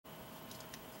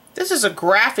This is a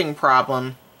graphing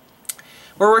problem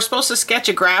where we're supposed to sketch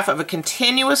a graph of a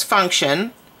continuous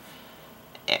function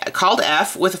called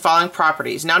f with the following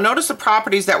properties. Now notice the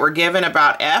properties that were given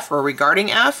about f or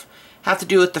regarding f have to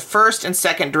do with the first and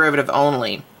second derivative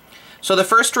only. So the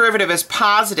first derivative is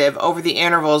positive over the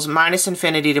intervals minus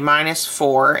infinity to minus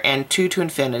 4 and 2 to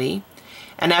infinity,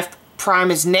 and f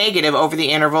prime is negative over the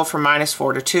interval from minus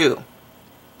 4 to 2.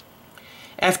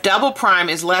 F double prime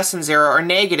is less than 0 or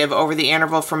negative over the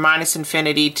interval from minus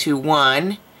infinity to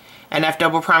 1, and f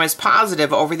double prime is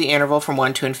positive over the interval from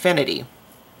 1 to infinity.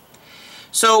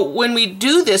 So when we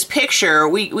do this picture,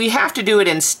 we have to do it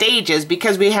in stages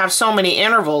because we have so many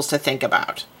intervals to think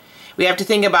about. We have to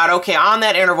think about, okay, on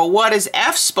that interval, what is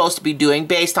f supposed to be doing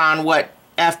based on what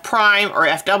f prime or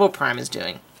f double prime is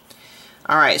doing?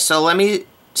 All right, so let me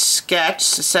sketch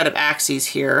a set of axes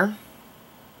here.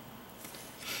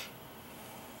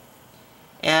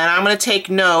 And I'm going to take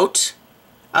note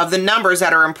of the numbers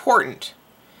that are important.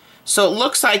 So it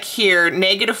looks like here,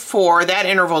 -4, that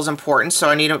interval is important, so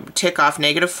I need to tick off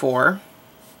 -4.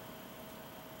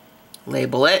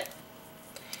 Label it.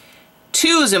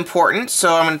 2 is important,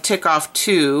 so I'm going to tick off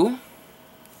 2.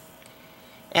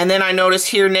 And then I notice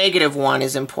here -1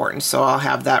 is important, so I'll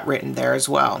have that written there as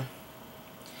well.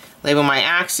 Label my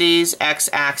axes,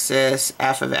 x-axis,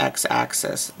 f of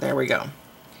x-axis. There we go.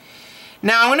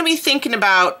 Now I'm going to be thinking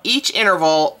about each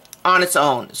interval on its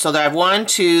own. So that I have 1,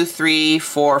 2, 3,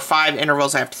 4, 5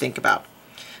 intervals I have to think about.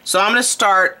 So I'm going to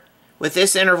start with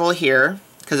this interval here,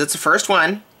 because it's the first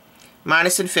one,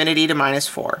 minus infinity to minus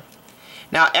 4.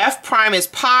 Now f prime is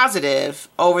positive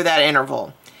over that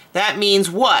interval. That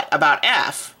means what about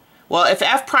f? Well, if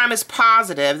f prime is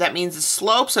positive, that means the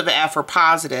slopes of f are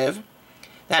positive.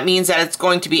 That means that it's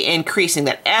going to be increasing,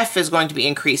 that f is going to be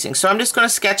increasing. So I'm just going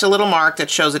to sketch a little mark that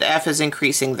shows that f is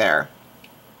increasing there.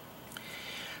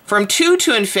 From 2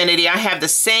 to infinity, I have the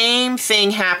same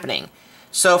thing happening.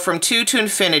 So from 2 to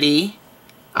infinity,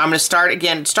 I'm going to start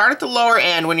at the lower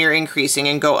end when you're increasing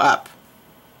and go up.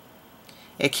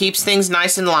 It keeps things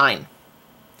nice in line.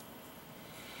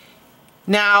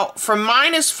 Now, from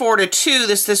minus 4 to 2,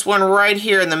 this one right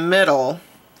here in the middle,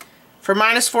 from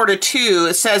minus 4 to 2,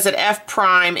 it says that f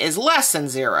prime is less than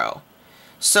 0.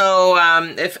 So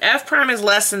if f prime is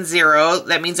less than 0,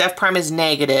 that means f prime is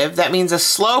negative. That means the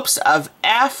slopes of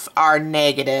f are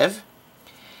negative.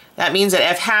 That means that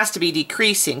f has to be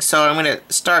decreasing. So I'm going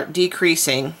to start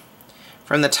decreasing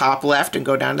from the top left and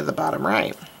go down to the bottom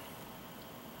right.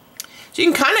 So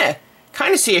you can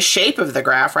kind of see a shape of the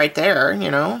graph right there,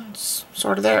 you know, it's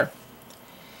sort of there.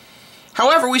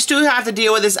 However, we still have to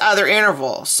deal with this other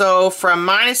interval. So from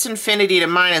minus infinity to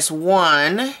minus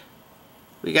 1,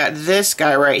 we got this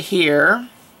guy right here.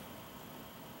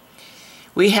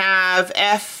 We have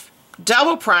f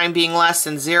double prime being less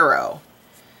than 0.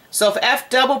 So if f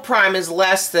double prime is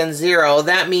less than 0,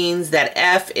 that means that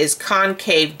f is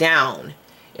concave down.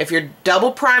 If your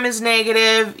double prime is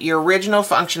negative, your original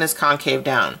function is concave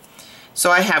down.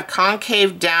 So I have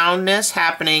concave downness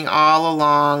happening all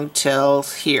along till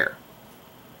here.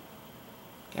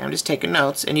 Okay, I'm just taking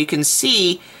notes, and you can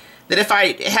see that if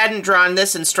I hadn't drawn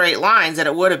this in straight lines, that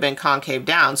it would have been concave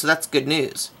down, so that's good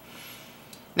news.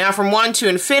 Now from 1 to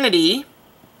infinity,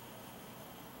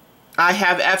 I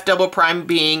have f double prime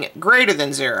being greater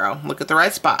than 0. Look at the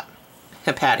right spot,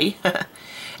 Patty.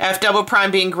 F double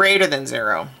prime being greater than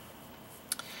 0.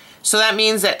 So that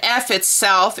means that f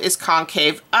itself is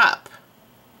concave up.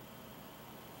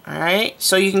 Alright,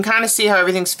 so you can kind of see how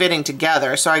everything's fitting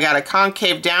together. So I got a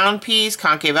concave down piece,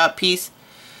 concave up piece.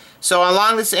 So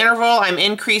along this interval, I'm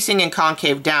increasing in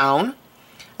concave down.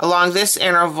 Along this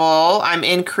interval, I'm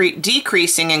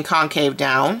decreasing in concave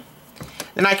down.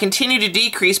 Then I continue to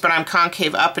decrease, but I'm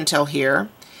concave up until here.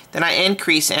 Then I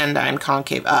increase and I'm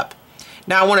concave up.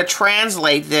 Now I want to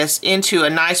translate this into a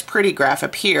nice pretty graph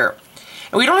up here.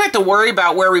 And we don't have to worry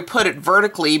about where we put it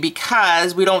vertically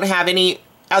because we don't have any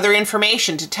other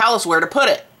information to tell us where to put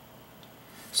it.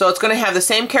 So it's going to have the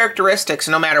same characteristics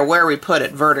no matter where we put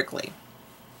it vertically.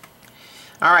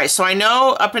 Alright, so I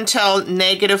know up until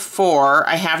 -4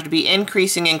 I have to be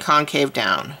increasing in concave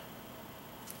down.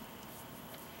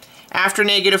 After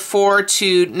 -4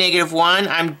 to -1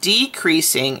 I'm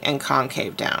decreasing in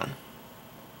concave down.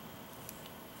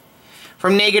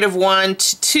 From -1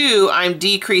 to 2 I'm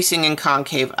decreasing in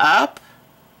concave up.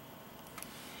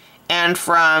 And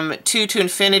from 2 to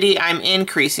infinity, I'm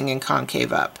increasing in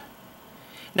concave up.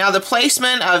 Now the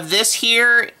placement of this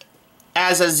here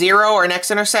as a 0 or an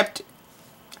x-intercept,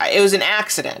 it was an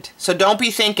accident. So don't be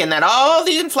thinking that all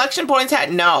these inflection points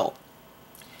had, no.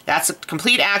 That's a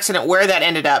complete accident where that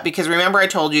ended up because remember I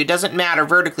told you it doesn't matter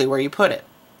vertically where you put it.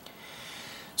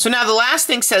 So now the last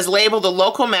thing says label the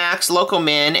local max, local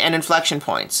min, and inflection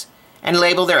points, and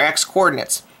label their x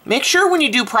coordinates. Make sure when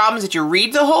you do problems that you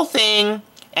read the whole thing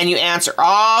and you answer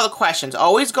all the questions.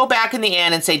 Always go back in the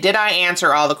end and say, did I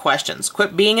answer all the questions?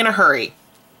 Quit being in a hurry.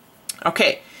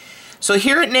 Okay, so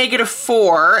here at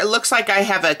 -4, it looks like I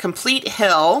have a complete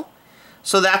hill,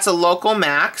 so that's a local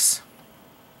max,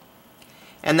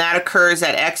 and that occurs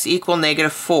at x equal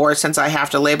 -4 since I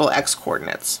have to label x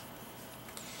coordinates.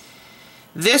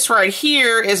 This right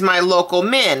here is my local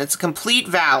min. It's a complete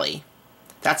valley.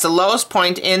 That's the lowest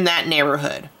point in that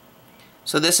neighborhood.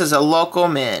 So this is a local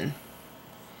min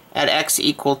at x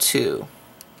equal 2.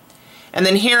 And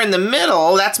then here in the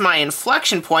middle, that's my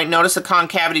inflection point. Notice the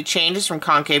concavity changes from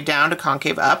concave down to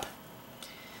concave up.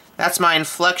 That's my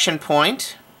inflection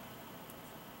point.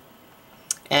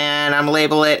 And I'm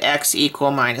labeling it x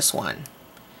equal -1.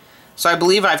 So I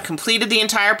believe I've completed the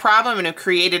entire problem and have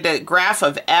created a graph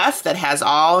of f that has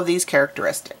all of these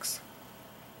characteristics.